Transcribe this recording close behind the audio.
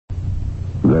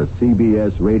The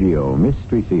CBS Radio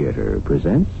Mystery Theater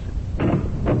presents...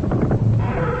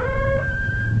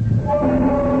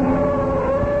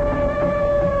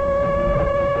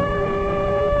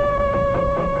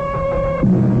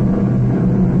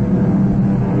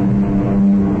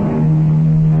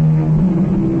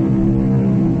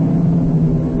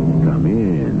 Come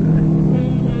in.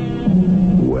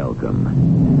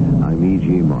 Welcome. I'm E.G.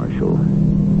 Marshall.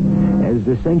 As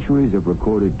the centuries of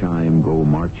recorded time go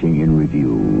marching in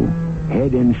review,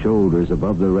 head and shoulders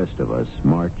above the rest of us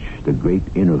march the great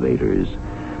innovators,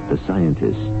 the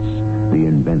scientists, the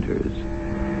inventors.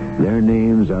 Their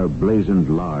names are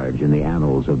blazoned large in the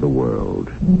annals of the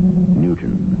world.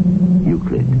 Newton,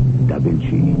 Euclid, Da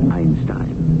Vinci,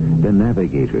 Einstein, the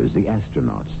navigators, the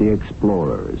astronauts, the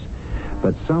explorers.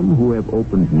 But some who have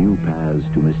opened new paths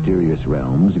to mysterious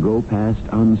realms go past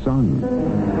unsung.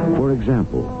 For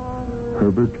example,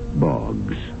 Herbert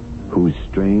Boggs, whose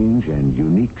strange and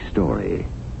unique story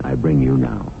I bring you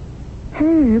now.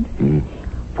 Herb,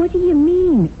 what do you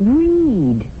mean,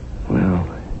 read? Well,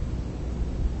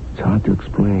 it's hard to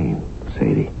explain,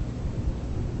 Sadie.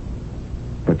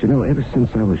 But you know, ever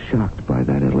since I was shocked by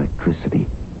that electricity,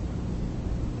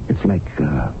 it's like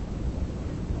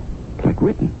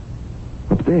written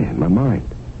up there in my mind.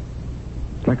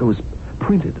 It's like it was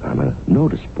printed on a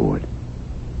notice board.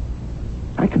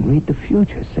 I can read the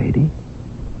future, Sadie.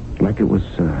 Like it was,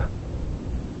 the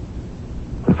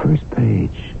first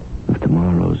page of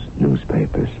tomorrow's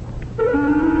newspapers.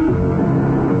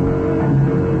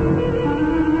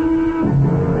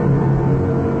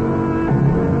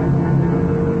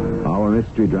 Our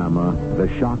mystery drama, The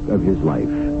Shock of His Life,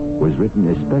 was written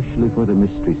especially for the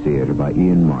Mystery Theater by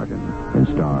Ian Martin and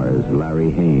stars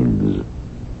Larry Haynes.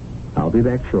 I'll be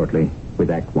back shortly with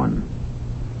Act One.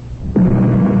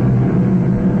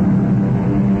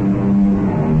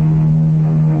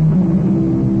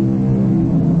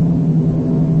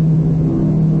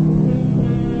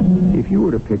 If you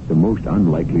were to pick the most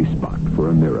unlikely spot for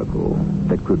a miracle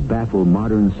that could baffle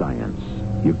modern science,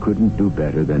 you couldn't do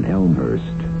better than Elmhurst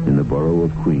in the borough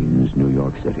of Queens, New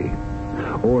York City.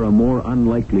 Or a more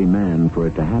unlikely man for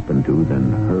it to happen to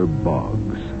than Herb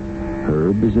Boggs.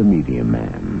 Herb is a medium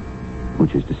man,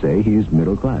 which is to say he is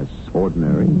middle class,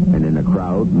 ordinary, and in a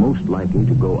crowd most likely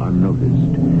to go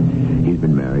unnoticed. He's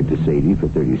been married to Sadie for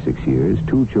 36 years,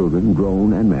 2 children,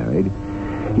 grown and married.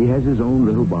 He has his own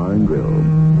little bar and grill.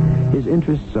 His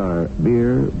interests are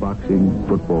beer, boxing,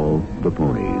 football, the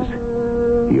ponies.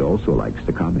 He also likes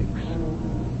the comics.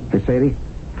 Hey, Sadie,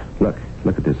 look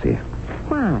at this here.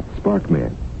 What?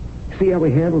 Sparkman. See how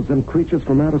he handles them creatures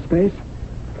from outer space?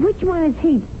 Which one is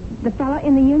he? The fella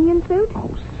in the union suit?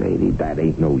 Oh, Sadie, that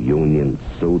ain't no union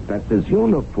suit. That's his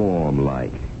uniform,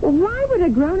 like. Well, why would a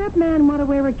grown-up man want to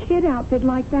wear a kid outfit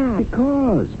like that?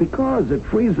 Because it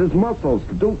frees his muscles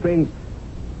to do things.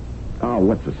 Oh,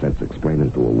 what's the sense of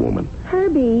explaining to a woman?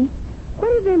 Herbie, what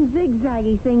are them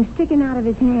zigzaggy things sticking out of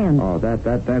his hands? Oh,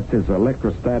 that's his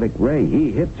electrostatic ray.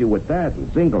 He hits you with that,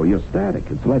 and zingo, you're static.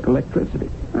 It's like electricity.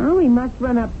 Oh, he must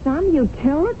run up some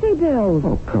utility bills.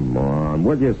 Oh, come on.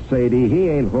 Will you, Sadie? He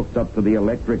ain't hooked up to the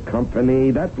electric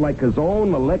company. That's like his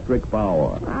own electric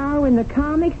power. Oh, in the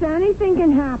comics, anything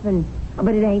can happen.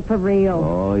 But it ain't for real.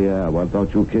 Oh, yeah. Well, don't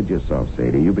you kid yourself,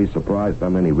 Sadie. You'd be surprised how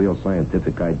many real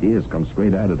scientific ideas come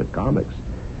straight out of the comics.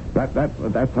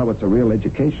 That's how it's a real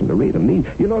education to read them.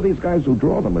 You know, these guys who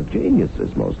draw them are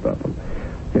geniuses, most of them.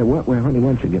 Hey, well, honey,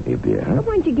 why don't you get me a beer, huh?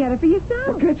 Why don't you get it for yourself?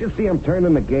 Well, can't you see I'm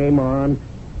turning the game on?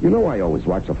 You know I always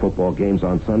watch the football games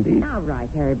on Sundays. All right,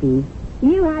 Herbie.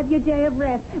 You have your day of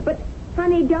rest, but...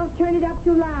 Honey, don't turn it up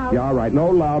too loud. Yeah, all right. No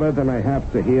louder than I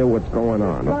have to hear what's going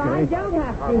on, okay? Well, I don't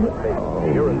have to.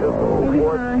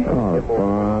 Oh,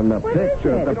 Vaughn, the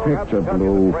picture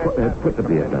blew. Put the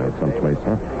beer down someplace,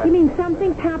 huh? You mean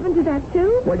something's happened to that,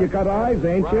 too? Well, you got eyes,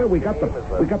 ain't you? We got the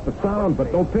sound,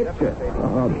 but no picture.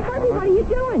 Herbie, what are you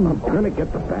doing? I'm gonna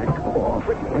get the back off.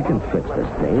 I can fix this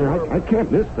thing. I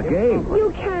can't miss the game.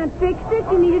 You can't fix it.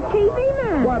 You need a TV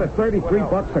man. What, at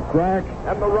 $33 a crack?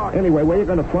 Anyway, where you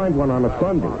gonna find one on a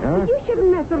Sunday, huh? You shouldn't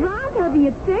mess around, Herbie.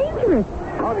 It's dangerous.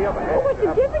 Well, what's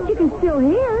the difference? You can still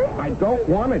hear. I don't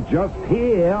want to just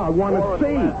hear. I want to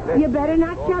see. You better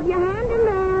not shove your hand in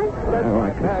there. Oh, I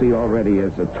can see already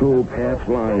there's a tube half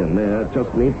lying there. It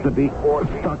just needs to be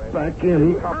stuck back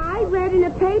in. I read in a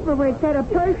paper where it said a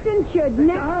person should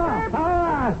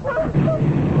never...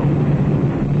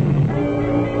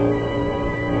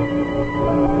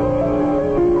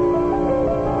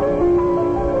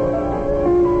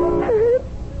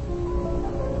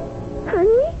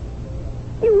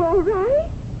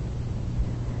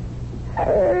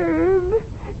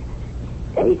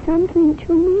 Say something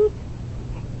to me.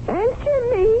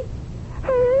 Answer me.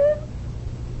 Herb.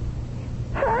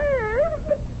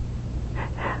 Herb.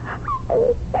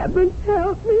 Oh, heaven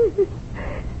help me.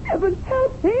 Heaven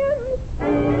help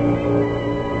him.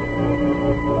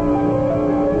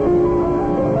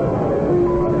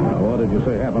 What did you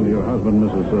say happened to your husband,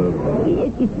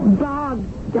 Mrs. It's Boggs,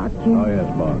 Doctor. Oh,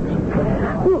 yes, Boggs.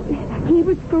 Well, he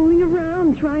was fooling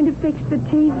around trying to fix the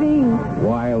TV.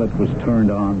 While it was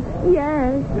turned on,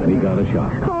 Yes. and he got a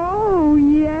shock. Oh,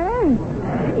 yes.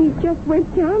 He just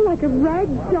went down like a rag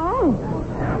doll.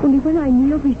 Only when I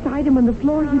kneeled beside him on the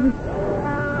floor, he was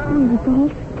all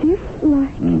stiff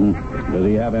like. Mm-hmm. Does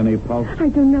he have any pulse? I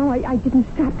don't know. I didn't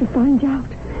stop to find out.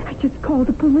 I just called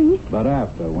the police. But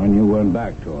after, when you went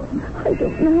back to him, I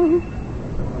don't know.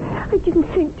 I didn't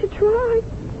think to try.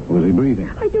 was he breathing?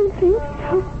 I don't think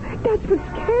so. That's what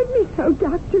scared me so,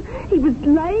 Doctor. He was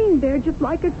laying there just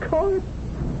like a corpse.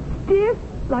 Stiff,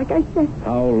 like I said.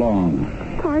 How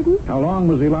long? Pardon? How long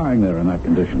was he lying there in that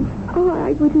condition? Oh,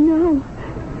 I wouldn't know.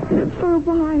 For a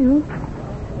while.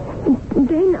 And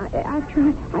then,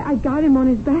 after I got him on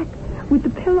his back with the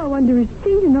pillow under his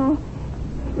feet and all,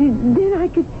 then I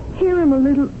could hear him a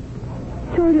little,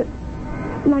 sort of,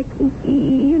 like,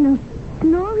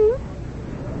 snoring.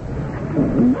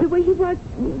 The way he was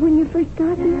when you first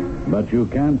got him. But you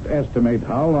can't estimate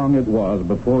how long it was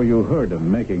before you heard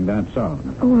him making that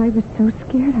sound. Oh, I was so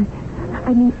scared.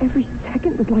 I mean, every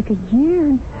second was like a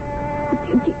year.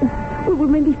 Well,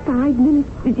 maybe 5 minutes,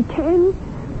 10.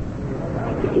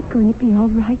 Is it going to be all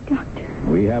right, Doctor?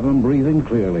 We have him breathing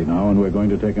clearly now, and we're going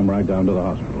to take him right down to the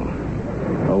hospital.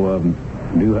 Oh,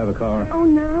 do you have a car? Oh,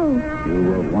 no.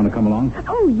 You want to come along?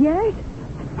 Oh, yes.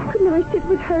 Couldn't I sit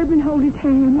with Herb and hold his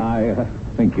hand? I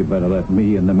think you better let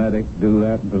me and the medic do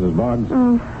that, Mrs. Boggs.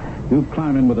 Oh. You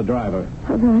climb in with the driver.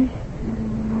 All right.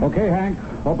 Okay, Hank,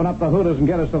 open up the hooters and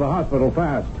get us to the hospital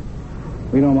fast.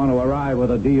 We don't want to arrive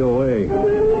with a DOA.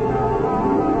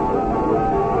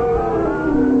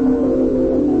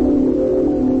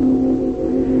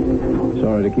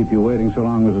 Sorry to keep you waiting so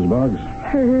long, Mrs. Boggs.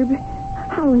 Herb,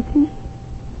 how is he?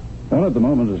 Well, at the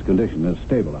moment, his condition is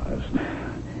stabilized.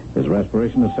 His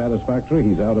respiration is satisfactory.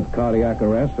 He's out of cardiac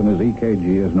arrest, and his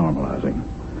EKG is normalizing.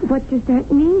 What does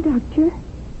that mean, Doctor?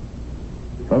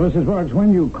 Well, Mrs. Boggs,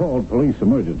 when you called police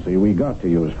emergency, we got to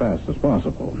you as fast as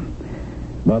possible.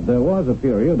 But there was a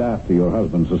period after your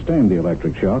husband sustained the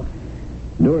electric shock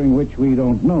during which we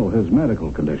don't know his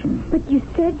medical condition. But you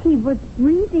said he was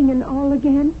breathing and all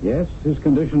again. Yes, his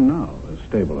condition now is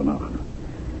stable enough.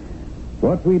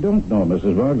 What we don't know,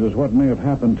 Mrs. Boggs, is what may have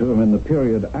happened to him in the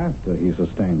period after he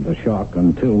sustained the shock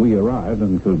until we arrived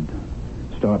and could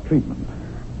start treatment.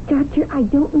 Doctor, I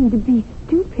don't mean to be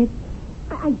stupid.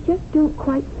 I just don't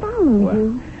quite follow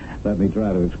you. Let me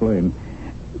try to explain.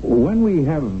 When we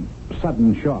have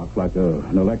sudden shock, like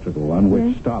an electrical one,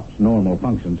 which stops normal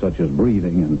functions such as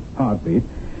breathing and heartbeat,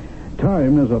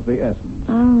 time is of the essence.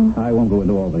 Oh. I won't go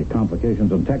into all the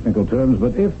complications and technical terms,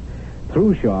 but if,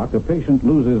 through shock, a patient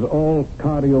loses all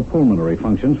cardiopulmonary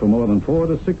functions for more than 4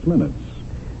 to 6 minutes,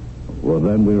 well,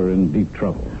 then we're in deep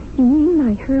trouble. You mean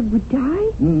my Herb would die?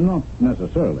 Not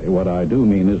necessarily. What I do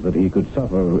mean is that he could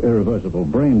suffer irreversible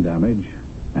brain damage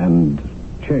and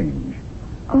change.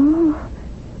 Oh,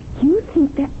 you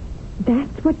think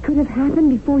that's what could have happened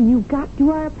before you got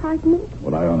to our apartment?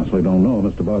 Well, I honestly don't know.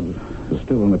 Mr. Boggs is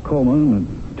still in a coma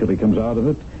until he comes out of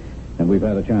it, and we've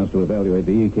had a chance to evaluate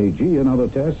the EKG and other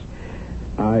tests.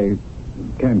 I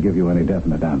can't give you any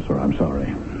definite answer. I'm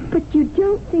sorry. But you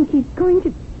don't think he's going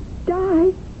to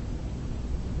die?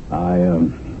 I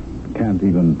can't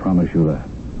even promise you that.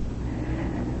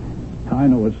 I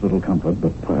know it's little comfort,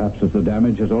 but perhaps if the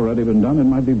damage has already been done, it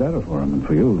might be better for him and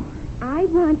for you. I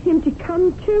want him to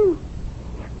come too.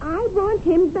 I want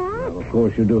him back. Well, of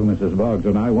course you do, Mrs. Boggs,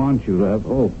 and I want you to have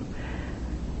hope.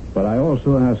 But I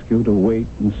also ask you to wait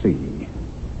and see.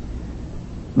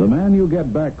 The man you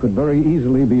get back could very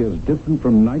easily be as different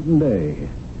from night and day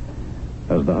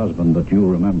as the husband that you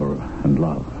remember and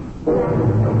love.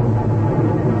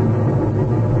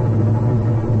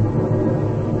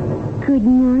 Good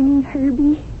morning,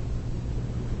 Herbie.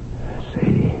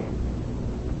 Sadie,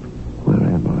 where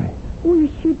am I? Where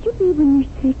should you be when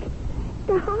you're sick?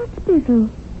 The hospital.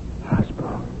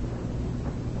 Hospital.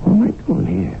 What am I doing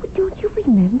here? Well, don't you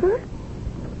remember?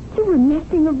 You were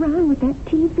messing around with that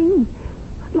TV.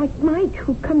 Like Mike,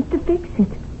 who comes to fix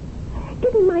it.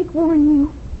 Didn't Mike warn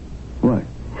you? What?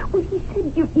 Well, he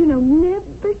said,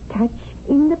 never touch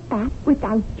in the bath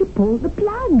without you pull the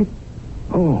plug.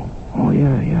 Oh,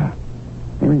 yeah.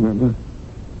 I remember.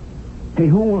 Hey,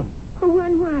 who won? Who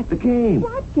won what? The game.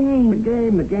 What game?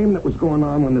 The game that was going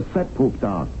on when the set pooped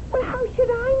out. Well, how should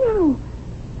I know?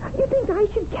 I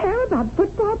should care about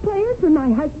football players when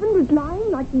my husband was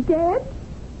lying like dead?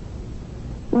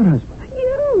 What husband?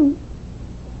 You.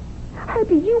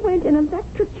 Herbie, you went and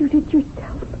electrocuted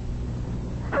yourself.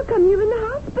 How come you're in the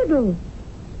hospital?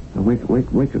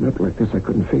 Waking up like this, I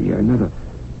couldn't figure.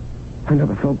 I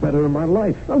never felt better in my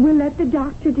life. Well, we'll let the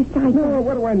doctor decide. No,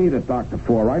 what do I need a doctor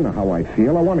for? I know how I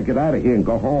feel. I want to get out of here and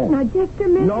go home. Now, just a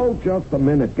minute. No, just a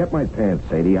minute. Get my pants,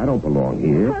 Sadie. I don't belong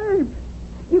here. Herb,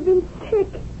 you've been sick.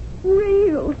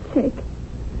 Real sick.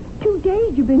 2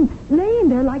 days you've been laying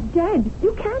there like dead.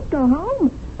 You can't go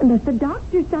home unless the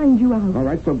doctor signs you out. All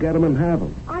right, so get him and have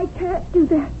him. I can't do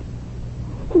that.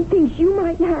 He thinks you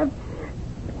might have...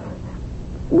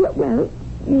 Well,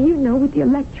 you know, with the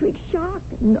electric shock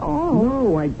and all.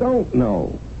 No, I don't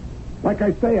know. Like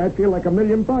I say, I feel like $1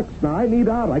 million now. I need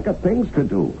out. I got things to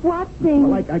do. What things?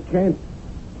 Well, I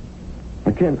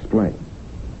can't explain.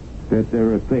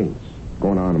 There are things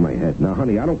going on in my head. Now,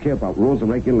 honey, I don't care about rules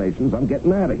and regulations. I'm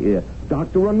getting out of here.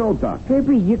 Doctor or no doctor.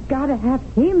 Herbie, you gotta have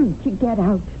him to get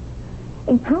out.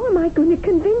 And how am I going to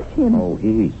convince him? Oh,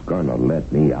 he's gonna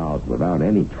let me out without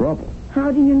any trouble.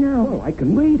 How do you know? Oh, I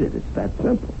can read it. It's that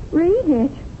simple. Read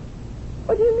it?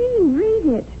 What do you mean, read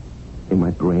it? In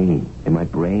my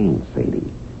brain, Sadie.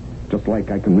 Just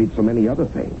like I can read so many other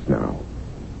things now.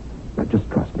 Now, just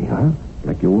trust me, huh?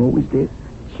 Like you always did.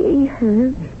 Gee,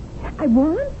 Herb, I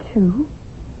want to.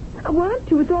 I want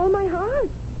to with all my heart.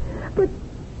 But,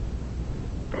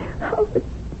 it's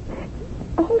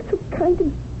also kind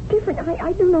of different.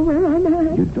 I don't know where I'm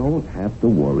at. You don't have to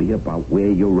worry about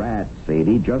where you're at,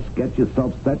 Sadie. Just get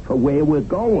yourself set for where we're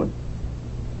going.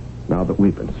 Now that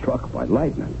we've been struck by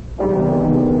lightning.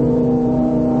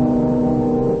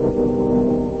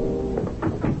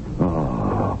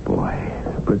 Oh, boy.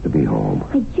 Good to be home.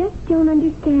 I just don't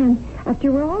understand.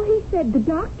 After all he said, the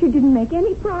doctor didn't make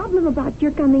any problem about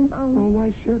your coming home. Oh,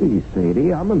 why should he,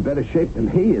 Sadie? I'm in better shape than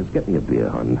he is. Get me a beer,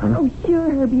 hon, huh? Oh,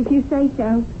 sure, Herbie, if you say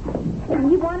so. Now,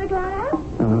 you want a glass?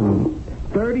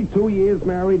 32 years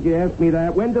married, you asked me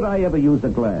that. When did I ever use a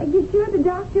glass? Are you sure the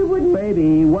doctor wouldn't...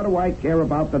 Baby, what do I care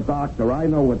about the doctor? I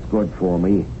know what's good for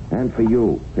me. And for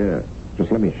you. Here,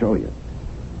 just let me show you.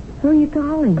 Who are you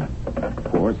calling? Of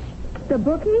course. The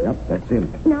bookie? Yep, that's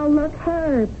him. Now, look,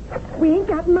 Herb. We ain't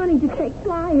got money to take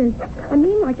flyers. I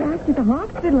mean, like after the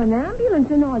hospital and ambulance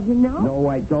and all, you know? No,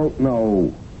 I don't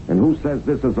know. And who says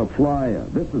this is a flyer?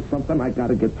 This is something I got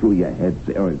to get through your heads.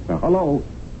 Hello?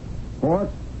 Horse?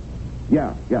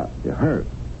 Yeah, Herb.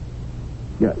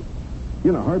 Yeah.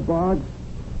 You know, Herb Boggs?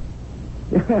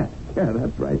 Yeah,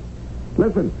 that's right.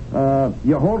 Listen,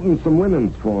 you're holding some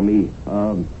linens for me.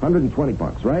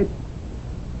 $120, right?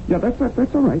 Yeah, that's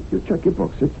all right. You check your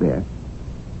books. It's there.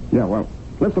 Yeah, well,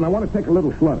 listen, I want to take a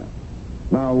little flutter.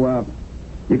 Now,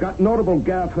 you got notable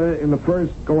gaffer in the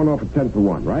first going off at 10 to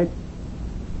 1, right?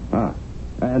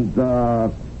 And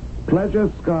Pleasure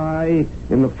Sky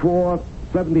in the fourth,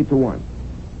 70 to 1.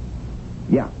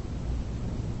 Yeah.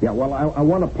 Yeah, well, I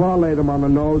want to parlay them on the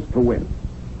nose to win.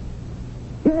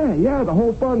 Yeah, the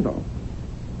whole bundle.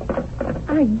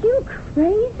 Are you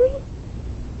crazy?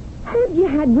 Heard you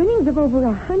had winnings of over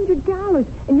 $100,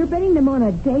 and you're betting them on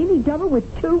a daily double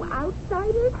with 2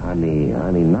 outsiders? Honey,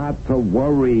 not to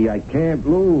worry. I can't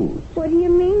lose. What do you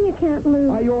mean you can't lose?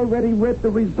 I already read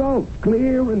the results.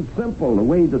 Clear and simple, the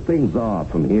way the things are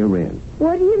from here in.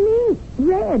 What do you mean,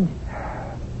 read?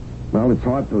 Well, it's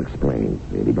hard to explain,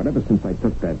 Sadie, but ever since I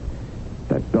took that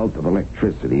belt of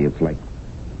electricity, it's like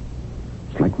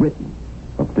written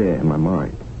up there in my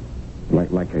mind.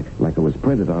 Like it was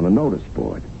printed on a notice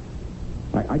board.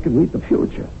 I can read the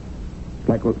future.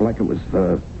 Like it was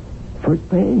the first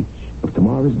page of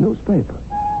tomorrow's newspaper.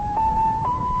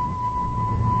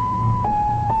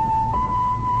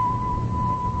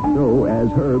 So,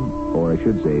 as Herb, or I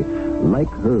should say, like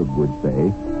Herb would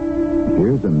say,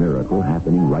 here's a miracle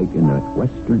happening right in the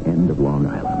western end of Long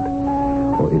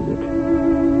Island. Or is it?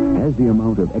 Has the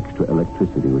amount of extra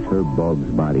electricity which Herb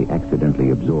Boggs' body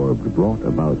accidentally absorbed brought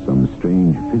about some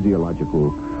strange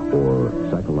physiological or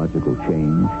psychological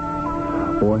change?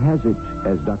 Or has it,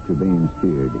 as Dr. Baines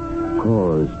feared,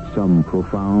 caused some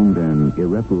profound and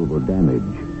irreparable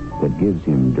damage that gives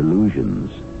him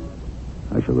delusions?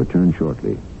 I shall return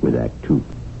shortly with Act 2.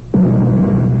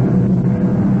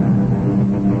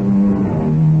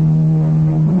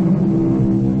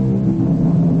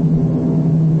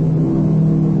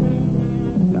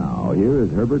 Here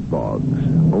is Herbert Boggs,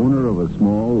 owner of a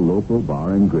small local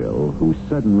bar and grill, who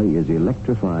suddenly is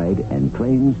electrified and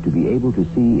claims to be able to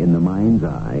see in the mind's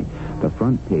eye the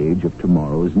front page of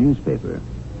tomorrow's newspaper.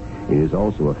 It is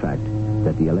also a fact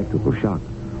that the electrical shock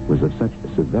was of such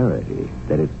severity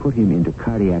that it put him into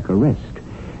cardiac arrest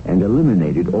and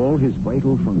eliminated all his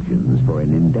vital functions for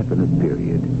an indefinite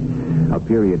period. A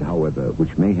period, however,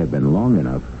 which may have been long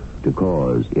enough to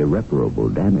cause irreparable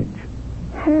damage.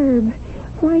 Herb,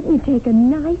 why don't you take a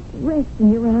nice rest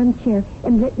in your armchair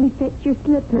and let me fetch your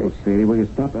slippers? Oh, Sadie, will you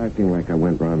stop acting like I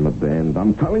went round the bend?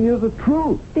 I'm telling you the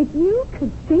truth. That you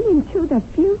could see into the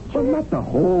future? Well, not the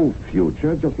whole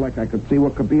future, just like I could see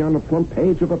what could be on the front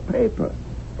page of a paper.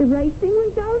 The racing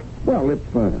results? Well,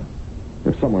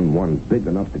 if someone won big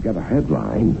enough to get a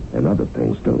headline, and other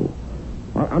things do.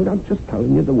 I'm just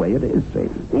telling you the way it is, Sadie.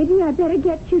 Maybe I better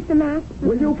get you some aspirin.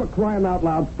 Will you, for crying out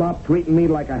loud, stop treating me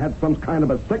like I had some kind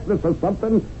of a sickness or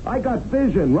something? I got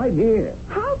vision right here.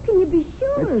 How can you be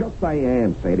sure? It's just I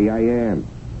am, Sadie, I am.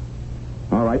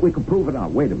 All right, we can prove it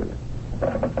out. Wait a minute.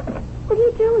 What are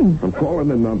you doing? I'm calling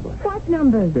the number. What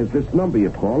number? There's this number you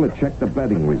call to check the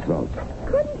betting results.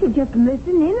 Couldn't you just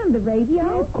listen in on the radio?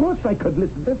 Yeah, of course I could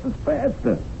listen. This is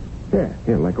faster.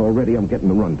 Here, like already I'm getting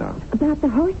the rundown. About the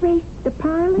horse race, the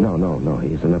parley? No.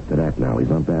 He's enough to that now. He's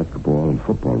on basketball and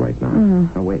football right now.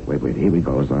 Mm. Oh, wait. Here he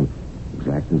goes on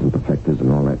exactors and perfectors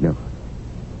and all that. No.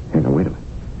 Hang on, wait a minute.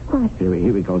 What?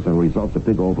 Here he goes on results of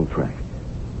big oval track.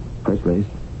 First race.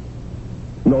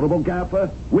 Notable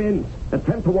gaffer wins at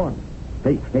 10-1.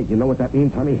 Hey, you know what that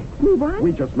means, honey? We won?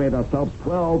 We just made ourselves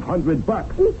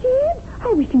 $1,200. We did?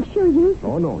 Oh, we can sure use it.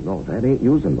 Oh, no, that ain't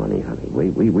using money, honey.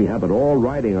 We have it all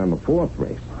riding on the fourth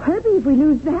race. Herbie, if we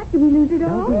lose that, do we lose it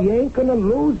all? No, we ain't gonna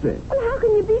lose it. Well, how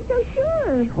can you be so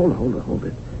sure? Hold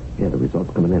it. Yeah, the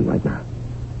results coming in right now.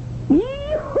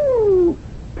 Yee-hoo!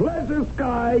 Pleasure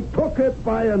Sky took it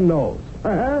by a nose.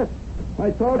 Uh-huh. I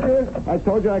told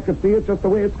you I could see it just the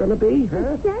way it's gonna be,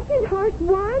 huh? The second horse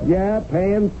won? Yeah,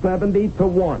 paying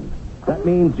 70-1. That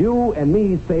means you and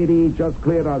me, Sadie, just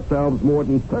cleared ourselves more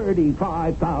than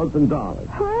 $35,000.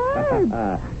 Herb,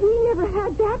 we never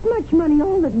had that much money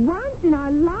all at once in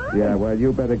our lives. Yeah, well,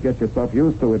 you better get yourself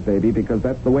used to it, baby, because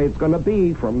that's the way it's going to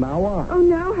be from now on. Oh,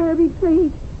 no, Herbie,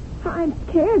 please. I'm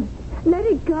scared. Let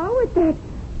it go with that.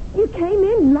 You came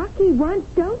in lucky once.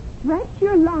 Don't stretch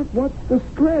your luck. What's the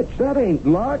stretch? That ain't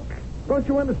luck. Don't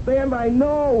you understand? I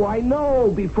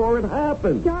know, before it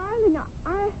happens. Darling,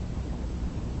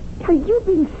 you've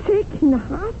been sick in the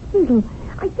hospital.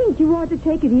 I think you ought to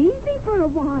take it easy for a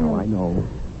while. Oh, I know.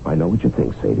 I know what you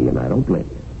think, Sadie, and I don't blame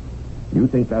you. You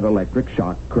think that electric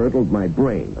shock curdled my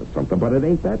brain or something, but it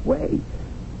ain't that way.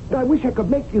 I wish I could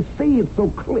make you see it so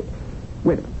clear.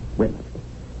 Wait a minute.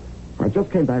 I just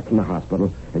came back from the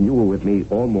hospital, and you were with me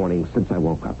all morning since I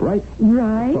woke up, right?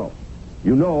 Right. So,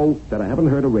 you know that I haven't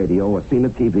heard a radio or seen a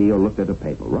TV or looked at a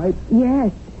paper, right?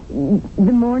 Yes.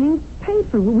 The morning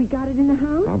paper. We got it in the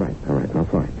house? All right. Now,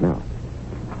 fine. Now,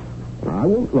 I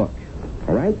won't look,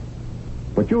 all right?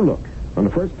 But you look on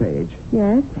the first page.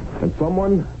 Yes. And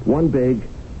someone won big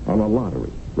on a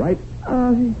lottery, right?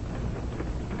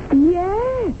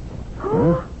 Yes.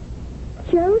 Huh?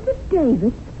 Joseph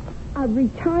Davis, a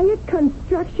retired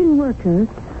construction worker,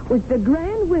 was the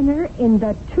grand winner in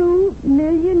the $2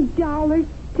 million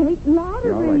state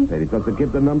lottery. All right, Sadie. Does it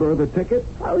give the number of the ticket?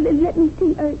 Oh, let me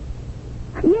see.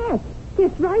 Yes,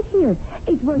 right here.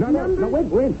 It was number... No,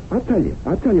 wait. I'll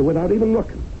tell you without even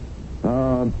looking.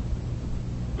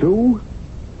 2,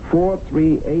 4,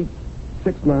 3, 8,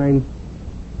 6, 9,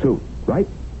 2, right?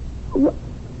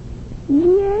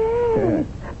 Yes,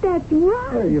 that's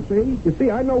right. Hey, you see,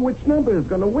 I know which number is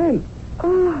going to win.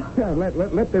 Oh. Yeah,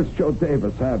 let this Joe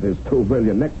Davis have his $2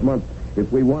 million. Next month, if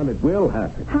we want it, we'll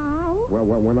have it. How? Well,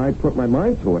 when I put my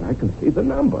mind to it, I can see the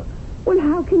number. Well,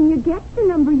 how can you get the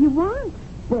number you want?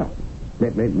 Well,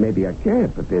 maybe I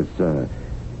can't, but there's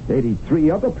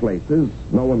 83 other places.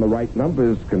 Knowing the right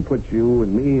numbers can put you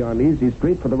and me on easy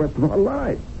street for the rest of our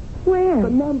lives. Where? The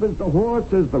numbers, the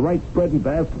horses, the right spread in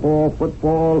basketball,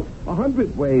 football,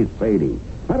 100 ways, Sadie.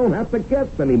 I don't have to guess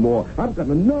anymore. I'm going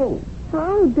to know.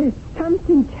 Oh, there's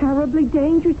something terribly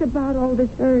dangerous about all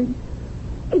this, Herb.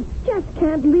 It just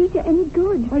can't lead to any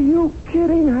good. Are you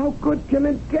kidding? How good can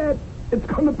it get? It's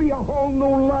going to be a whole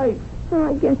new life. Oh,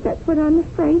 I guess that's what I'm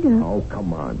afraid of. Oh,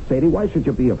 come on, Sadie. Why should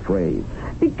you be afraid?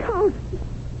 Because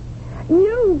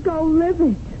you go live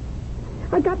it.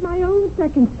 I got my own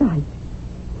second sight.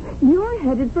 You're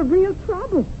headed for real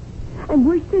trouble. And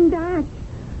worse than that,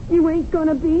 you ain't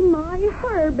gonna be my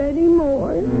Herb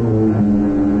anymore.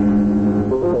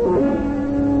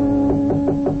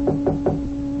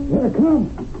 Yeah, come.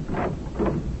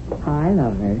 Hi,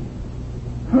 lover.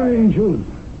 Hi, Angel.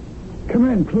 Come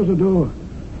in, close the door.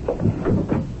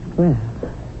 Well,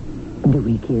 do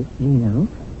we kiss, Gino?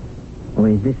 Or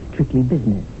is this strictly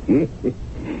business?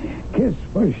 Kiss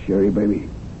first, Sherry, baby.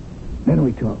 Then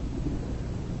we talk.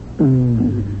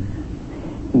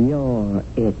 You're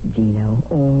it, Gino,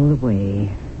 all the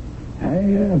way.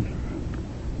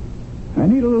 I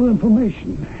need a little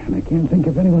information, and I can't think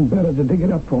of anyone better to dig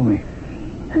it up for me.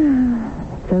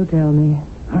 So tell me.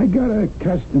 I got a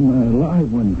customer, a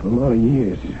live one, for a lot of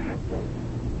years.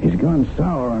 He's gone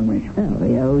sour on me. Oh,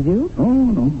 he owes you? Oh,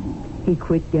 no. He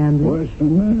quit gambling? Worse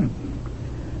than that.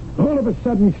 All of a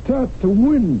sudden, he starts to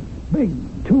win big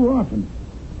too often.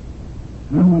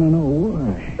 I want to know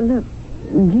why. Look,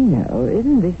 Gino,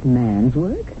 isn't this man's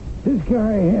work? This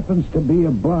guy happens to be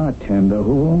a bartender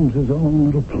who owns his own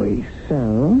little place.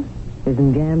 So?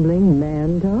 Isn't gambling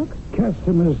man talk?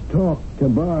 Customers talk to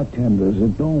bartenders.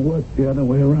 It don't work the other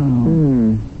way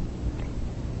around.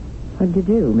 What'd you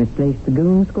do? Misplace the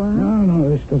goon squad? No,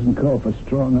 this doesn't call for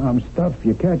strong-arm stuff.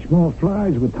 You catch more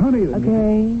flies with honey than...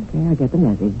 Okay, I get the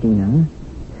message, Gino.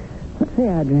 What's the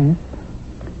address?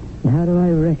 And how do I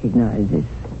recognize this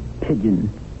pigeon?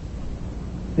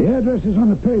 The address is on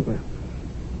the paper.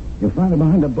 You'll find it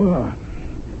behind the bar.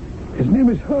 His name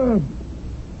is Herb.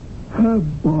 Herb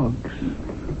Boggs.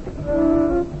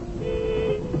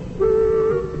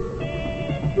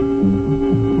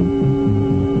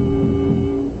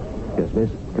 Yes,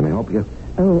 miss? Can I help you?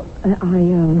 Oh,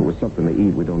 If it was something to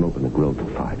eat, we don't open the grill till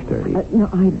 5:30. No,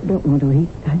 I don't want to eat.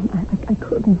 I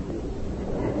couldn't.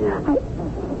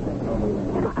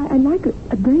 I'd like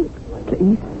a drink,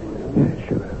 please. Yeah,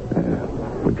 sure.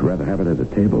 Would you rather have it at the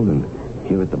table than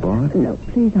here at the bar? No,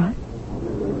 please, I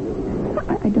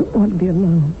don't want to be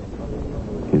alone.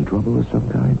 In trouble of some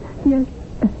kind? Yes.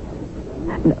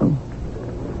 No.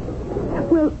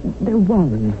 Well, there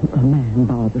was a man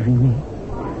bothering me.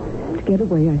 To get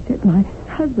away, I said my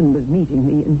husband was meeting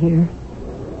me in here.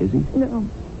 Is he? No,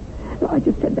 I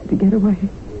just said that to get away.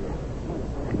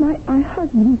 My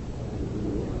husband...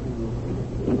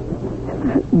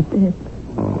 My husband's dead.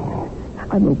 Oh.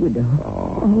 I'm a widow.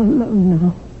 Oh. All alone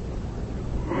now.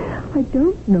 I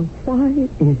don't know why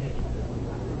it is.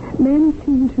 Men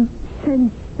seem to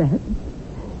sense that.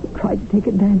 Try to take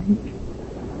advantage.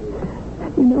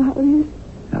 You know how it is?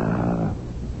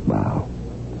 Wow.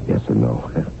 Yes or no?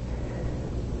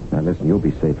 Now, listen, you'll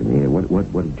be safe in here.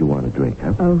 What did you want to drink,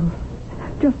 huh? Oh,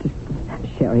 just a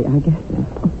sherry, I guess.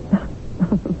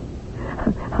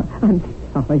 I'm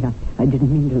sorry. I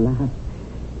didn't mean to laugh.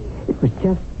 It was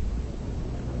just...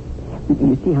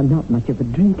 You see, I'm not much of a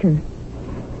drinker.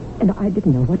 And I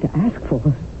didn't know what to ask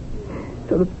for.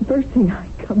 So the first thing I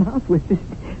come out with is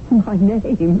my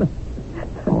name.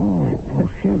 Oh,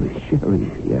 Sherry.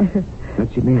 Yeah.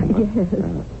 That's your name, huh? Yes.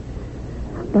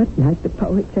 But like the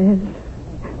poet says,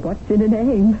 what's in a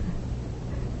name?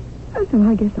 So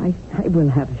I guess I will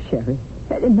have a sherry.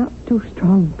 And not too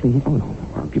strong, please. Oh, no.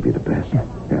 I'll give you the best. Yeah,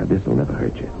 this'll never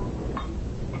hurt you.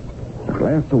 A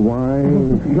glass of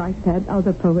wine. Like that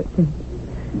other poet said.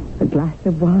 A glass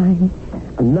of wine,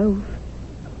 a loaf.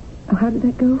 Oh, how did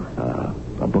that go?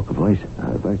 A book of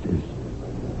verses.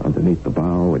 Underneath the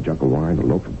bough, a jug of wine, a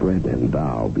loaf of bread, and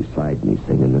thou beside me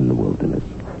singing in the wilderness.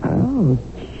 Oh,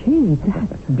 gee,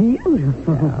 that's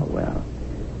beautiful. Yeah, well.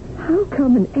 How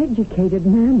come an educated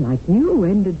man like you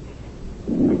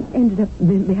ended up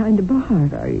behind a bar?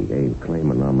 I ain't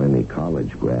claiming I'm any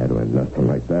college grad or nothing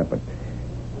like that, but...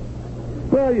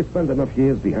 Well, you spend enough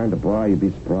years behind a bar, you'd be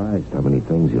surprised how many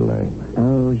things you learn.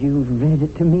 Oh, you read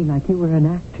it to me like you were an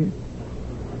actor.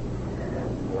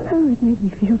 Oh, it made me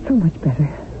feel so much better.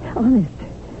 Honest.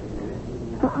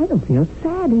 I don't feel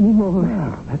sad anymore.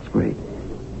 Wow, that's great.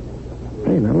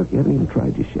 Hey, now look, you haven't even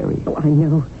tried your sherry. Oh, I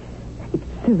know. It's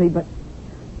silly, but...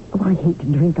 Oh, I hate to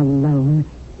drink alone.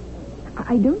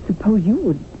 I don't suppose you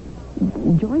would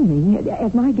join me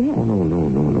as my guest. Oh,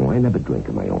 no. I never drink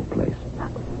in my own place.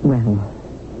 Well,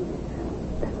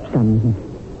 some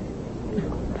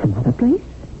other place?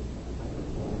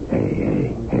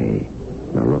 Hey.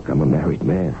 Now, look, I'm a married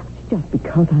man. Just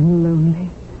because I'm lonely.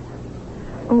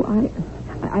 Oh,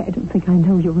 I don't think I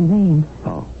know your name.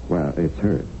 Oh, well, it's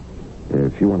her.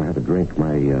 If you want to have a drink,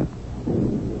 my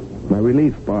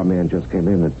relief barman just came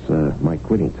in. It's my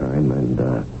quitting time, and,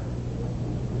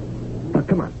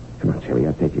 come on, Sherry.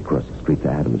 I'll take you across the street to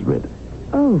Adam's Rib.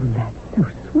 Oh, that's so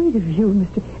sweet of you,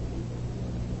 Mr...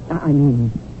 I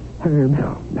mean, Herb.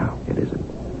 No, it isn't.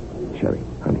 Sherry,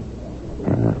 honey.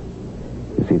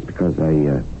 You see, it's because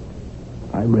I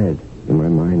read in my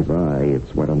mind's eye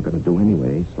it's what I'm going to do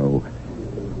anyway, so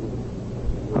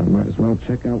I might as well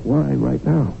check out why right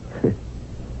now.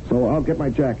 So I'll get my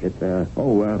jacket. The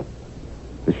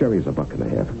sherry's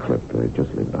 $1.50 a clip.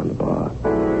 Just leave it on the bar.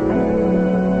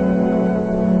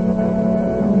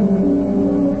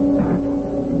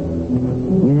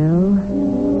 You know,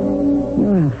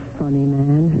 you're a funny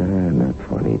man. Nah, not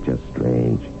funny, just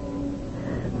strange.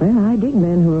 Well, I dig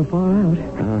men who are far out.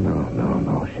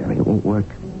 No, Sherry. It won't work.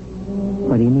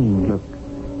 What do you mean? Look,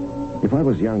 if I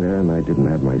was younger and I didn't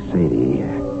have my Sadie...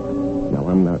 Now,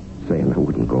 I'm not saying I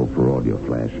wouldn't go for all you're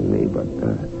flashing me, but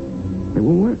it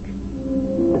won't work.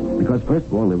 Because, first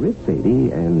of all, there is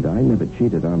Sadie, and I never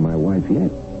cheated on my wife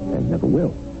yet, and never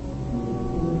will.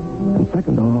 And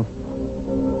second off,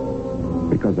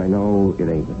 because I know it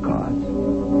ain't the cards.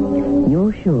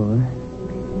 You're sure?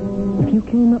 If you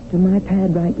came up to my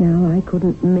pad right now, I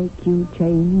couldn't make you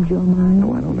change your mind?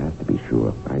 No, I don't have to be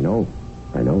sure. I know,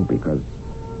 because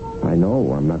I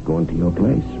know I'm not going to your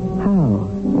place. How?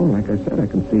 Oh, like I said, I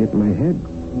can see it in my head.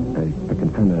 I can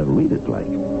kind of read it like.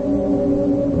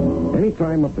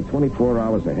 Anytime up to 24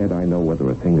 hours ahead, I know whether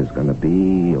a thing is going to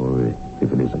be or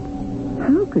if it isn't.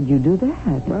 How could you do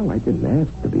that? Well, I didn't ask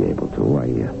to be able to.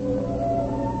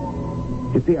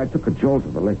 You see, I took a jolt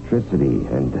of electricity,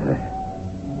 and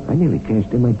I nearly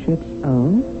cashed in my chips.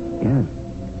 Oh? Yeah.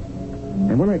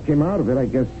 And when I came out of it, I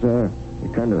guess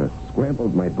it kind of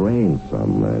scrambled my brain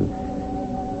some.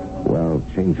 Well,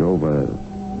 change over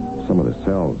some of the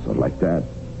cells or like that.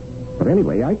 But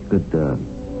anyway, I could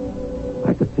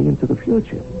see into the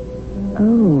future.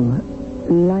 Oh,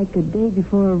 like a day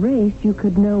before a race, you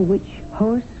could know which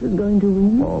horse was going to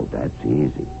win? Oh, that's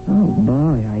easy. Oh,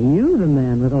 boy, are you the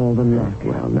man with all the luck?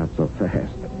 Well, not so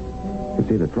fast. You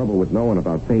see, the trouble with knowing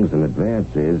about things in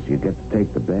advance is you get to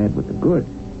take the bad with the good.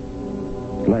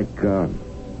 It's like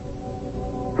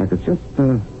it's just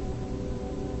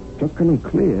coming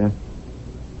clear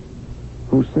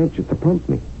who sent you to pump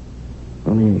me.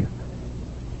 Only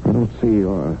I don't see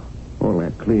all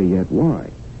that clear yet why.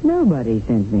 Nobody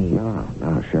sent me. No,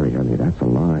 Sherry, honey, that's a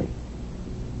lie.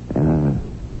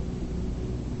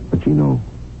 But Gino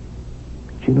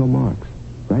Marks,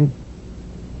 right?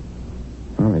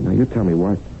 All right, now you tell me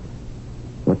what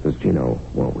does Gino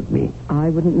want with me? I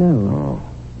wouldn't know. Oh.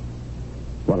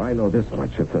 Well, I know this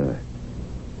much. If a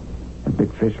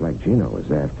big fish like Gino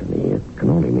is after me, it can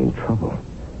only mean trouble.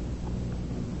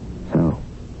 So,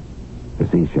 you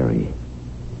see, Sherry,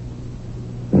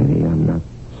 maybe I'm not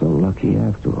so lucky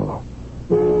after all.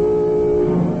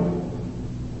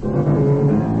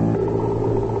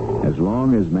 As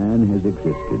long as man has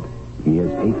existed, he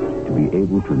has ached to be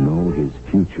able to know his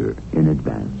future in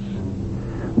advance.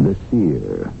 The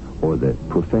seer, or the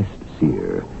professed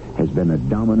seer, has been a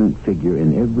dominant figure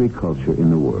in every culture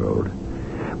in the world.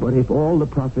 But if all the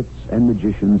prophets and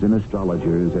magicians and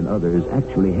astrologers and others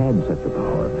actually had such a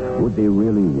power, would they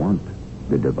really want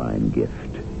the divine gift?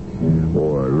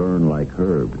 Or learn like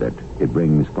Herb that it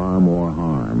brings far more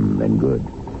harm than good?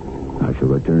 I shall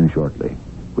return shortly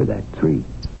with Act 3.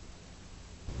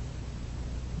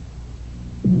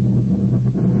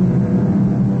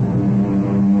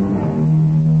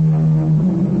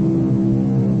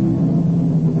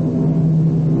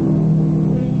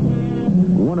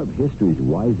 One of history's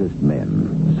wisest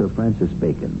men, Sir Francis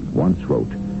Bacon, once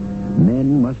wrote,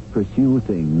 "Men must pursue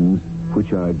things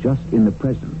which are just in the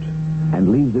present and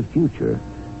leave the future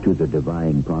to the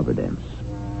divine providence."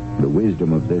 The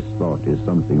wisdom of this thought is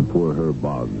something poor Herb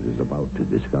Boggs is about to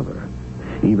discover.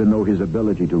 Even though his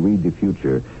ability to read the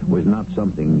future was not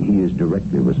something he is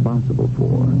directly responsible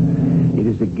for, it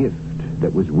is a gift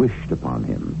that was wished upon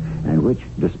him, and which,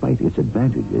 despite its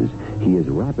advantages, he is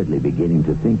rapidly beginning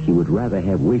to think he would rather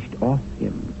have wished off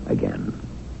him again.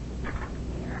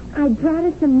 I brought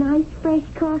us some nice fresh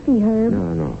coffee, Herb.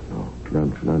 No.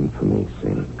 None for me,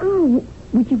 Sadie. Oh,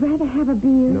 would you rather have a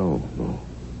beer? No.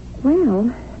 Well,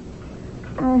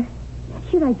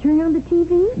 should I turn on the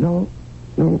TV? No.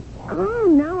 Oh,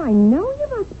 now I know you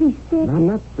must be sick. I'm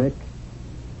not sick.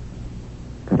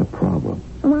 Got a problem.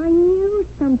 Oh, I knew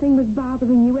something was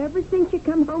bothering you ever since you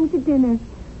come home to dinner.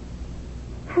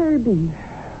 Herbie,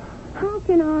 how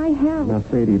can I help? Now,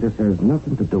 Sadie, this has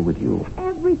nothing to do with you.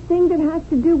 Everything that has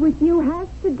to do with you has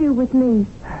to do with me.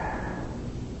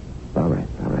 All right.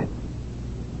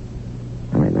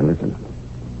 Now listen.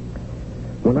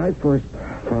 When I first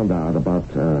found out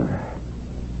about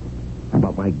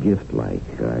my gift,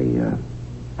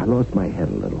 I lost my head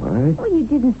a little, all right? Well, you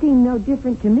didn't seem no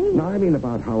different to me. No, I mean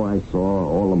about how I saw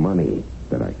all the money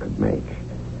that I could make.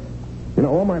 You know,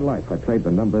 all my life I played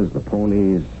the numbers, the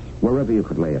ponies, wherever you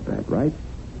could lay it at, right?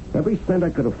 Every cent I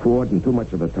could afford and too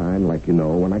much of the time, like you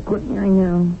know, when I couldn't. I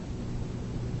know.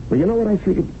 Well, you know what I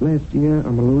figured last year?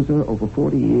 I'm a loser. Over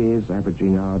 40 years,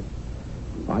 averaging out,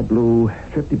 I blew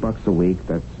 $50 a week.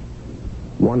 That's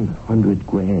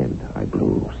 $100,000 I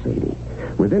blew, Sadie.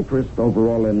 With interest over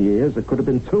all them years, it could have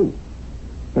been $2.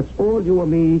 That's all you or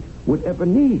me would ever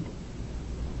need.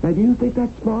 Now, do you think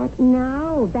that's smart?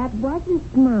 No, that wasn't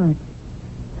smart.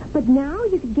 But now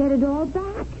you could get it all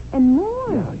back and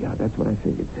more. Yeah, that's what I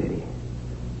figured, Sadie.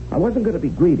 I wasn't going to be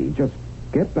greedy. Just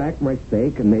get back my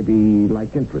stake and maybe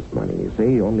like interest money, you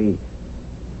see? Only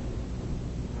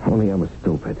I'm a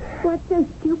stupid. What's so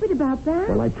stupid about that?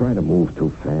 Well, I tried to move too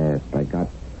fast. I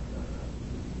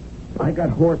got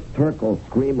Horst Turkle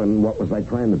screaming what was I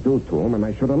trying to do to him, and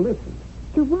I should have listened.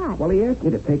 To what? Well, he asked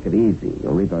me to take it easy,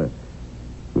 or either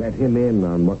let him in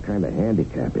on what kind of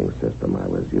handicapping system I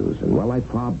was using. Well, I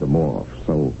fobbed him off,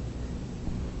 so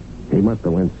he must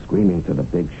have went screaming to the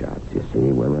big shots, you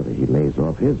see, wherever he lays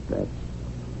off his bets.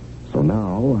 So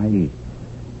now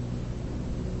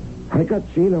I got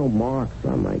Gino Marks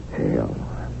on my tail.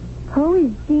 Who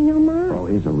is Gino Marks? Oh,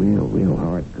 he's a real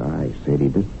hard guy, Sadie.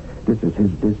 This is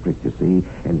his district, you see,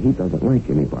 and he doesn't like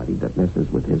anybody that messes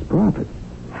with his profits.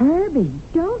 Herbie,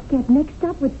 don't get mixed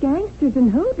up with gangsters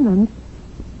and hoodlums.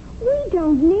 We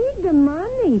don't need the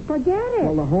money. Forget it.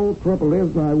 Well, the whole trouble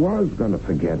is I was going to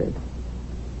forget it.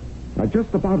 I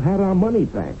just about had our money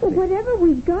back. Well, whatever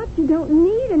we've got, you don't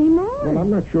need anymore. Well, I'm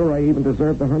not sure I even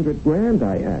deserve the $100,000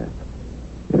 I have.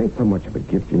 It ain't so much of a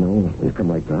gift, you know. We've come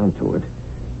right down to it.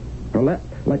 Well,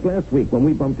 like last week when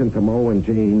we bumped into Mo and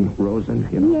Jane Rosen,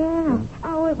 you know. Yeah.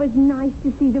 Oh, it was nice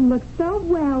to see them look so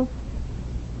well.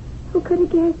 Who could have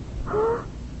guessed?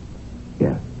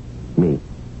 Yeah, me.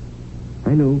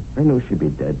 I knew she'd be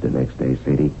dead the next day,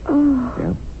 Sadie. Oh.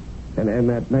 Yeah. And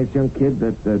that nice young kid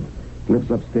that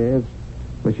lives upstairs,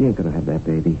 well, she ain't gonna have that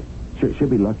baby. She'll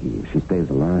be lucky if she stays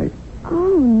alive.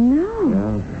 Oh, no.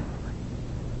 Yeah.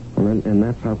 Well, and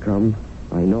that's how come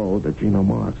I know that Gino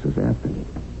Marks is after me.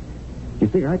 You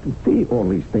see, I can see all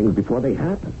these things before they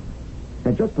happen.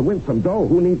 And just to win some dough,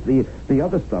 who needs the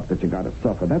other stuff that you gotta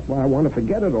suffer? That's why I want to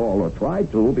forget it all, or try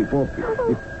to, before...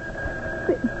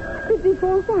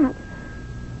 Before what?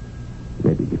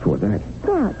 Maybe before that.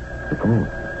 What? The phone.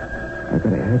 I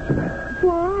gotta answer that.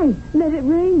 Why? Let it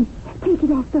ring. Take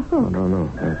it off the hook. No.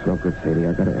 That's no good, Sadie.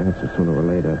 I gotta answer sooner or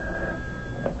later.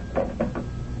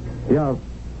 Yeah.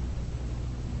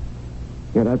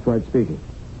 Yeah, that's right speaking.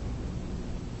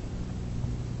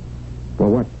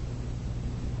 Well,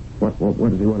 what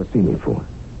does he want to see me for?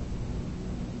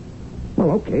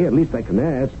 Well, okay, at least I can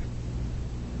ask.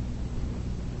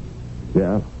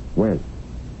 Yeah, when?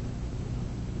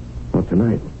 Well,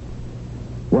 tonight.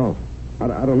 Well, I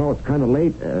don't know, it's kind of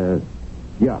late.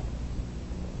 Yeah.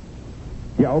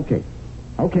 Yeah, okay.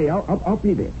 Okay, I'll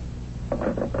be there.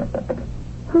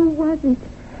 Who was it?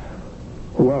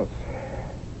 Who else?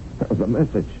 That was a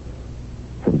message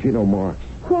from Gino Marks.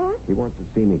 What? He wants to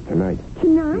see me tonight.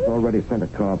 Tonight? He's already sent a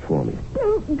card for me.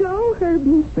 Don't go,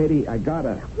 Herbie. Sadie, I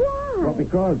gotta. Why? Well,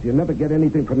 because you never get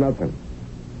anything for nothing.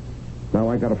 Now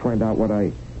I gotta find out what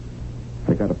I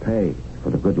gotta pay for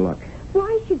the good luck.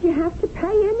 Why should you have to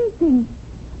pay anything?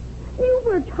 You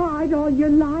worked hard all your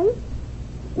life.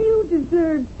 You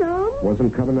deserve some.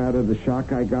 Wasn't coming out of the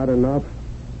shock I got enough.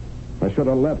 I should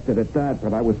have left it at that,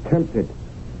 but I was tempted.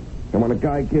 And when a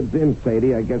guy gives in,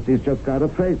 Sadie, I guess he's just gotta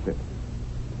face it.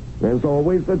 There's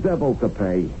always the devil to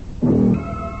pay.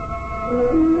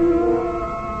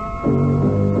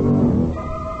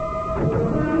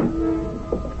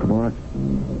 Come on.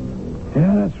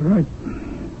 Yeah, that's right.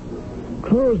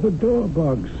 Close the door,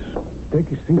 Bugs.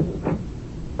 Take a seat.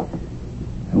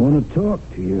 I want to talk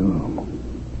to you.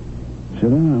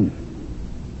 Sit down.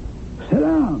 Sit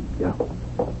down. Yeah.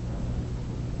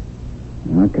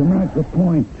 I'll come right to the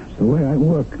point. It's the way I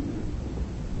work.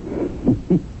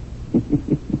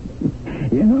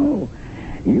 You know,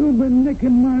 you've been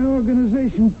nicking my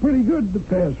organization pretty good the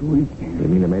past week. You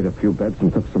mean I made a few bets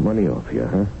and took some money off you,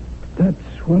 huh? That's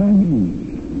what I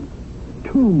mean.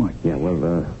 Too much. Yeah,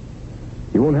 well,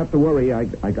 you won't have to worry. I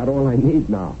got all I need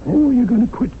now. Oh, you're going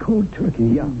to quit cold turkey?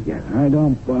 Yeah. I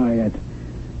don't buy it.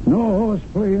 No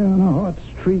horseplay on a hot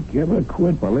streak ever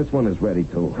quit. Well, this one is ready,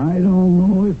 too. I don't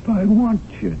know if I want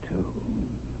you to.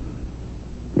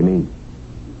 You mean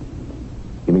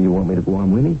you want me to go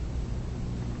on winning?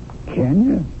 Can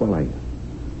you? Well, I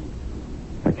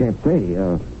can't say.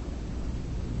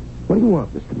 What do you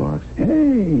want, Mr. Marks? Hey,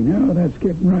 now that's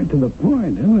getting right to the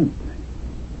point, isn't it?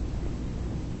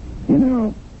 You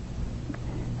know,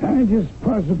 I just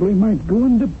possibly might go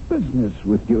into business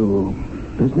with you.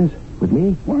 Business? With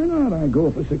me? Why not? I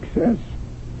go for success.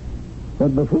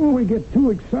 But before we get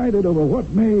too excited over what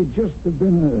may just have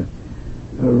been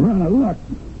a run of luck,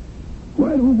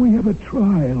 why don't we have a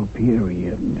trial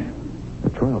period? A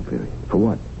trial period? For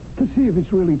what? To see if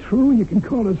it's really true, you can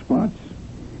call it spots.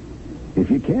 If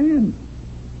you can,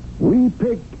 we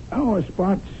pick our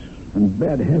spots and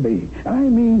bet heavy. I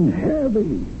mean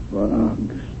heavy,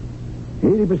 Bugs.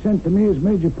 80% to me as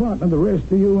major partner, the rest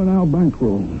to you and our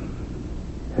bankroll.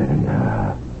 And,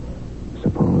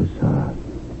 suppose I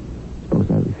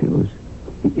refuse.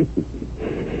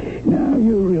 Now,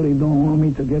 you really don't want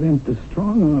me to get into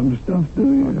strong-arm stuff, do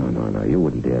you? No. You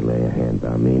wouldn't dare lay a hand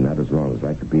on me, not as long as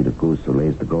I could be the goose who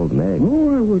lays the golden egg.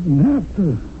 Oh, I wouldn't have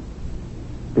to.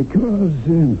 Because,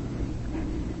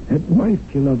 that wife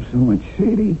you love so much,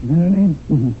 Sadie, you know her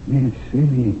name? Yes,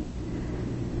 Sadie.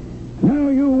 Now,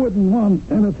 you wouldn't want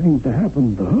anything to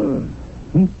happen to her.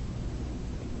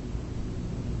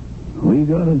 We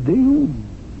got a deal?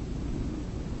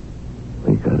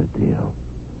 We got a deal.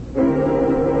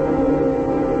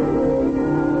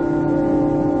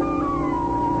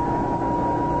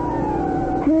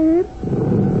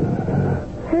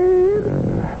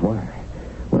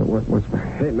 What's that?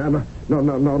 Hey, no,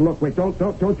 look, wait, don't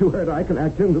you hurt her. I can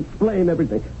explain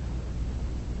everything.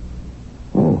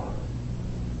 Oh,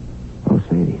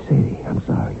 Sadie, I'm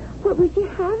sorry. What was you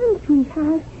having,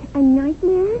 sweetheart? A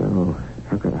nightmare? No,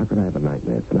 how could I have a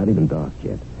nightmare? It's not even dark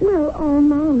yet. Well,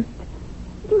 almost.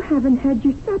 You haven't had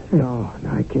your supper. No,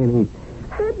 I can't eat.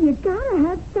 Herb, you gotta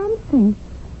have something.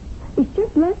 It's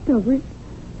just leftovers,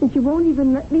 since you won't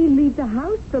even let me leave the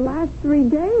house the last 3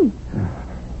 days.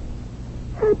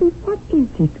 Herbie, what is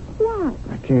it? What?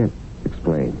 I can't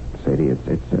explain, Sadie. I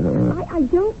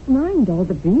don't mind all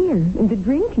the beer and the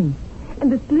drinking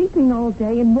and the sleeping all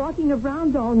day and walking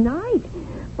around all night.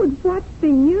 But what's the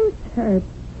use, Herb?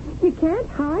 You can't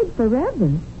hide forever.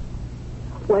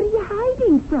 What are you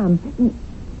hiding from?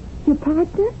 Your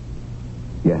partner?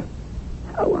 Yeah.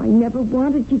 Oh, I never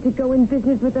wanted you to go in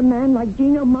business with a man like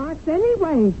Gino Marx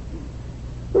anyway.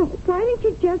 Well, why didn't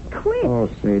you just quit? Oh,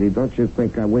 Sadie, don't you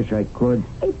think I wish I could?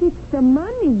 If it's the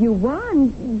money you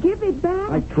won, give it back.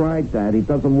 I tried that. He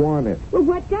doesn't want it. Well,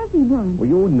 what does he want? Well,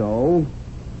 you know.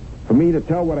 For me to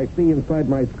tell what I see inside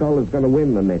my skull is going to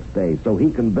win the next day, so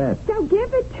he can bet. So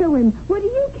give it to him. What do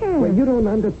you care? Well, you don't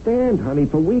understand, honey.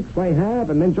 For weeks I have,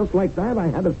 and then just like that, I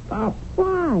had to stop.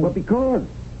 Why? Well,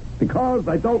 because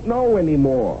I don't know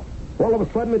anymore. All of a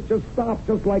sudden, it just stopped,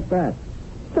 just like that.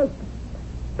 So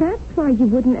that's why you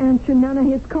wouldn't answer none of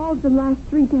his calls the last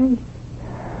 3 days.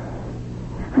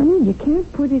 Honey, you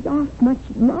can't put it off much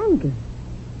longer.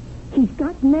 He's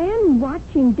got men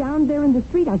watching down there in the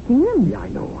street. I've seen them. Yeah, I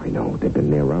know. They've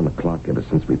been there around the clock ever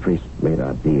since we first made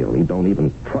our deal. He don't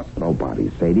even trust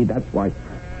nobody, Sadie. That's why...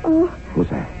 Oh. Who's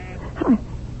that?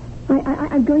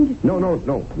 I'm going to...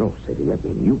 No, Sadie. Let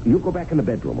me. You go back in the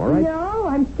bedroom, all right? No,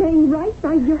 I'm staying right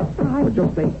by your side. Well,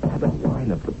 just stay by the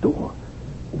line of the door.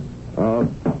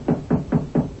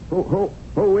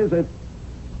 Who is it?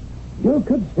 You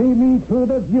could see me through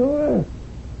the viewer.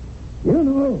 You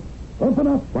know, open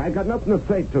up. Well, I got nothing to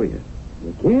say to you.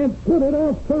 You can't put it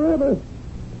off forever.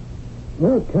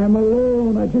 Look, I'm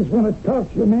alone. I just want to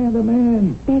talk to you man to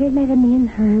man. Better let him in,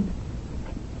 Herb.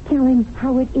 Tell him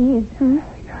how it is, huh?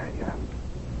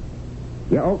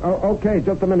 Yeah, okay.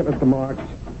 Just a minute, Mr. Marks.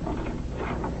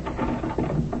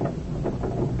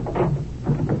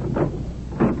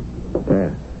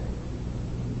 There.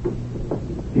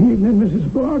 Evening,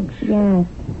 Mrs. Boggs. Yes.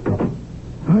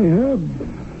 I have.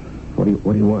 What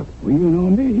do you want? Well, you know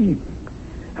me.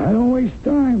 I don't waste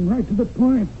time. Right to the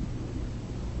point.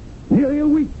 Nearly a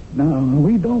week now.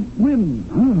 We don't win,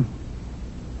 huh?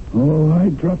 Oh, I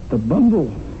dropped the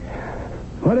bundle.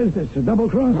 What is this, a double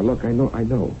cross? Now, look, I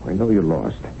know you're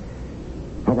lost.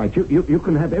 All right, you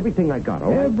can have everything I got,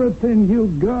 all right? Everything you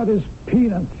got is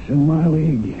peanuts in my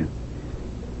league.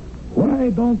 Why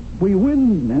don't we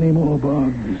win anymore,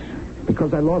 Boggs?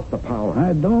 Because I lost the power.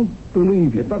 I don't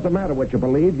believe you. It doesn't matter what you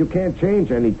believe. You can't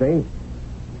change anything.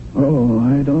 Oh,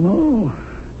 I don't know.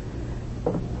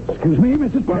 Excuse me,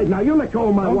 Mrs. Boggs. Hey, now, you let go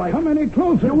of my Don't wife. come any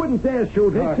closer. You wouldn't dare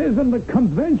shoot her. This isn't a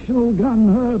conventional gun,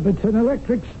 Herb. It's an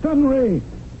electric stun ray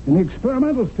in the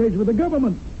experimental stage with the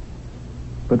government.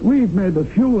 But we've made a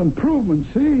few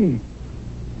improvements, see?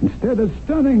 Instead of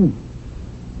stunning,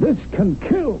 this can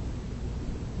kill.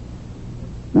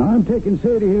 Now, I'm taking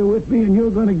Sadie here with me, and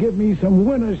you're going to give me some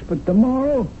winners for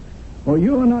tomorrow, or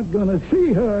you're not going to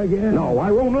see her again. No,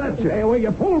 I won't let you. Hey, well,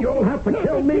 you fool. You'll have to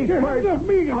kill me first.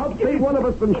 I'll see one of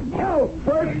us in hell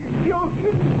first.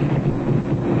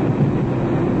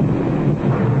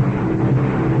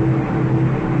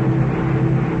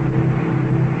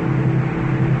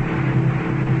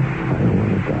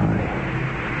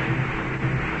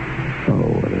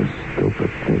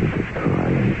 Stupid thing to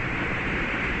try.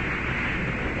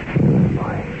 Where am I?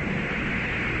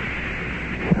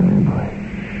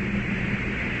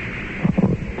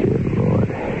 Oh, dear Lord.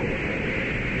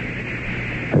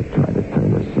 I tried to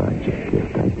turn aside your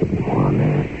gift. I didn't want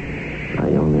it. I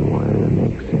only wanted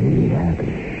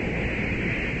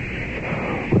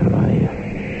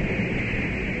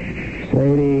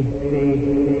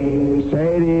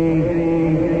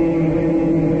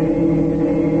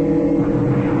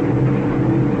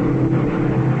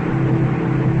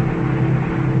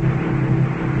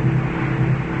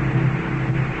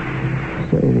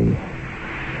Sadie.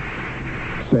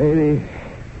 Sadie.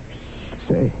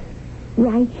 Say.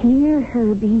 Right here,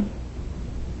 Herbie.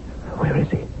 Where is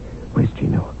he? Where's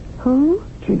Gino? Who?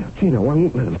 Gino, I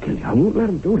won't let him kill you. I won't let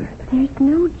him do that. There's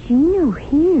no Gino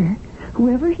here.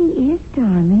 Whoever he is,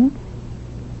 darling.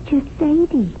 Just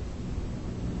Sadie.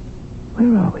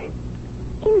 Where are we?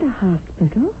 In the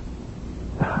hospital.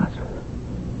 The hospital.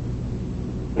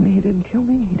 You mean he didn't kill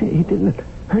me? He didn't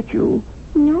hurt you?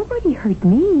 Nobody hurt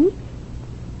me.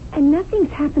 And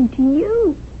nothing's happened to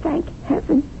you, thank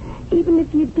heaven. Even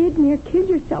if you did near kill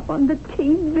yourself on the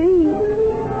TV.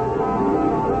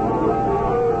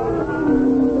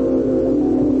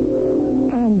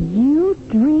 And you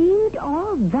dreamed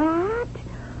all that?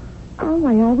 Oh,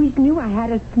 I always knew I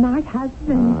had a smart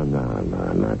husband. No,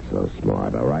 not so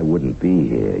smart, or I wouldn't be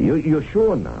here. You're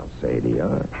sure now, Sadie,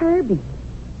 huh? Herbie,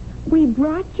 we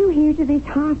brought you here to this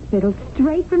hospital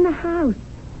straight from the house.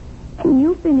 And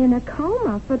you've been in a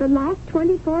coma for the last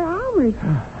 24 hours.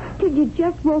 Till you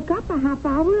just woke up a half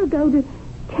hour ago to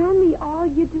tell me all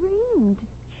you dreamed.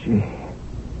 Gee,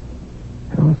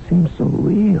 it all seems so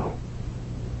real.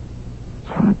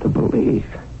 It's hard to believe.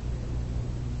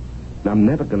 I'm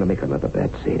never going to make another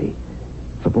bet, Sadie.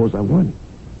 Suppose I won.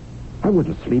 I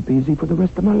wouldn't sleep easy for the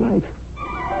rest of my life.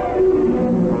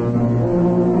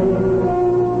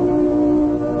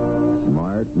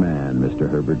 Smart man, Mr.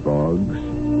 Herbert Boggs,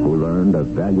 who learned a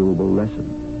valuable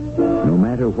lesson. No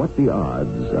matter what the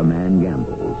odds a man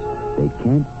gambles, they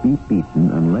can't be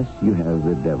beaten unless you have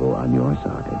the devil on your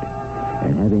side.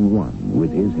 And having won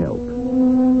with his help,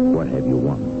 what have you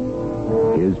won?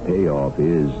 His payoff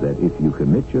is that if you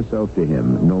commit yourself to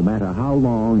him, no matter how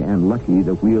long and lucky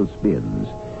the wheel spins,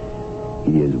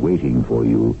 he is waiting for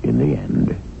you in the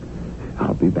end.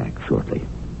 I'll be back shortly.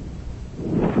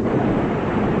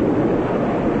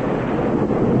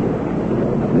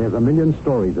 There's a million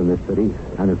stories in this city,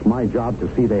 and it's my job to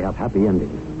see they have happy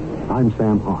endings. I'm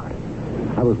Sam Hart.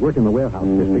 I was working the warehouse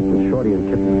district with Shorty and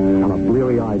Kitten on a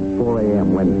bleary-eyed 4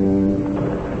 a.m.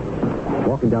 Wednesday.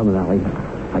 Walking down an alley,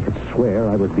 I could swear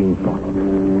I was being followed.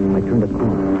 I turned a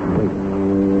corner, waited.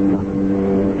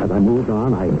 Nothing. As I moved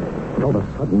on, I felt a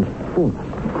sudden fullness,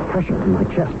 pressure in my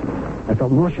chest. I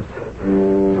felt nauseous.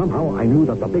 Somehow I knew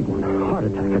that the big one, heart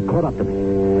attack, had caught up to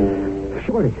me.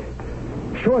 Shorty.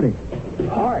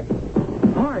 Hart,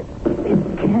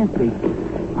 it can't be.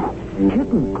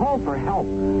 Kitten, call for help.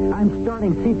 I'm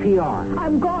starting CPR.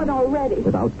 I'm gone already.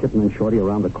 Without Kitten and Shorty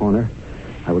around the corner,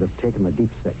 I would have taken the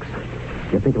deep six.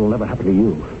 You think it'll never happen to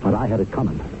you, but I had it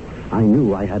coming. I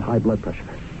knew I had high blood pressure,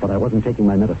 but I wasn't taking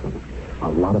my medicine. A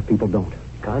lot of people don't.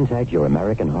 Contact your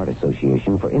American Heart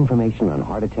Association for information on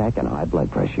heart attack and high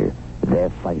blood pressure. They're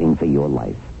fighting for your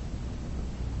life.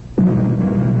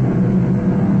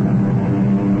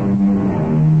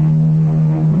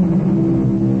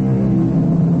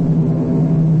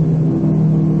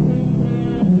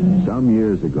 Some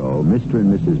years ago, Mr.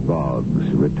 and Mrs.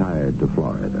 Boggs retired to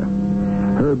Florida.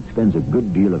 Herb spends a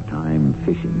good deal of time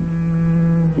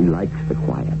fishing. He likes the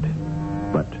quiet.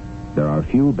 But there are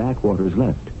few backwaters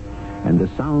left, and the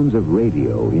sounds of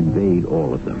radio invade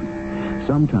all of them.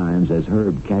 Sometimes, as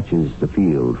Herb catches the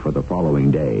field for the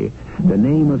following day, the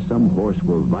name of some horse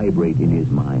will vibrate in his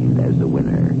mind as the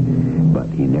winner. But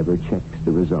he never checks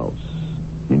the results,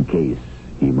 in case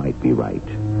he might be right.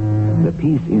 The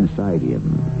peace inside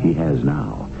him he has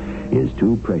now is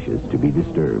too precious to be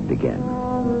disturbed again.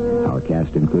 Our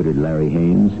cast included Larry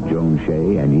Haynes, Joan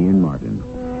Shea, and Ian Martin.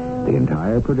 The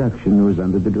entire production was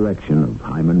under the direction of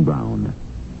Hyman Brown.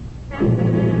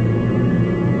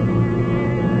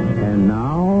 And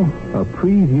now, a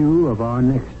preview of our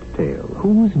next tale.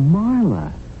 Who's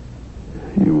Marla?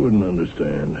 You wouldn't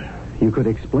understand. You could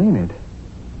explain it.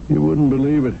 You wouldn't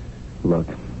believe it. Look,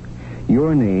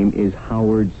 your name is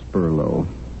Howard Spurlow.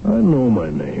 I know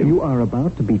my name. You are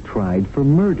about to be tried for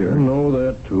murder. I know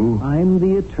that, too. I'm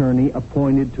the attorney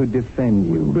appointed to defend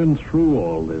you. We've been through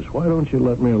all this. Why don't you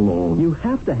let me alone? You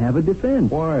have to have a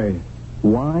defense. Why?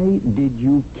 Why did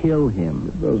you kill him?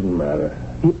 It doesn't matter.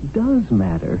 It does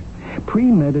matter.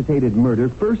 Premeditated murder,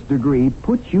 first degree,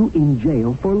 puts you in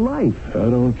jail for life.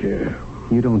 I don't care.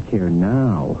 You don't care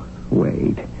now.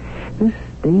 Wait. This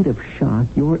state of shock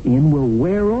you're in will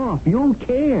wear off. You'll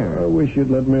care. I wish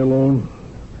you'd let me alone.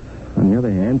 On the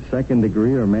other hand, second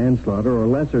degree or manslaughter or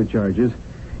lesser charges,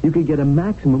 you could get a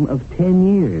maximum of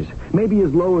 10 years. Maybe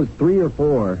as low as 3 or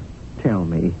 4. Tell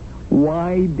me,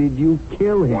 why did you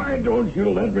kill him? Why don't you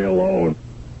let me alone?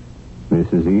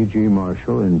 This is E.G.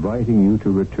 Marshall inviting you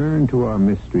to return to our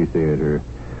Mystery Theater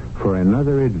for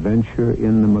another adventure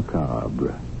in the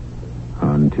macabre.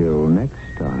 Until next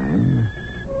time,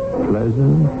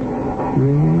 pleasant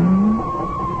dreams.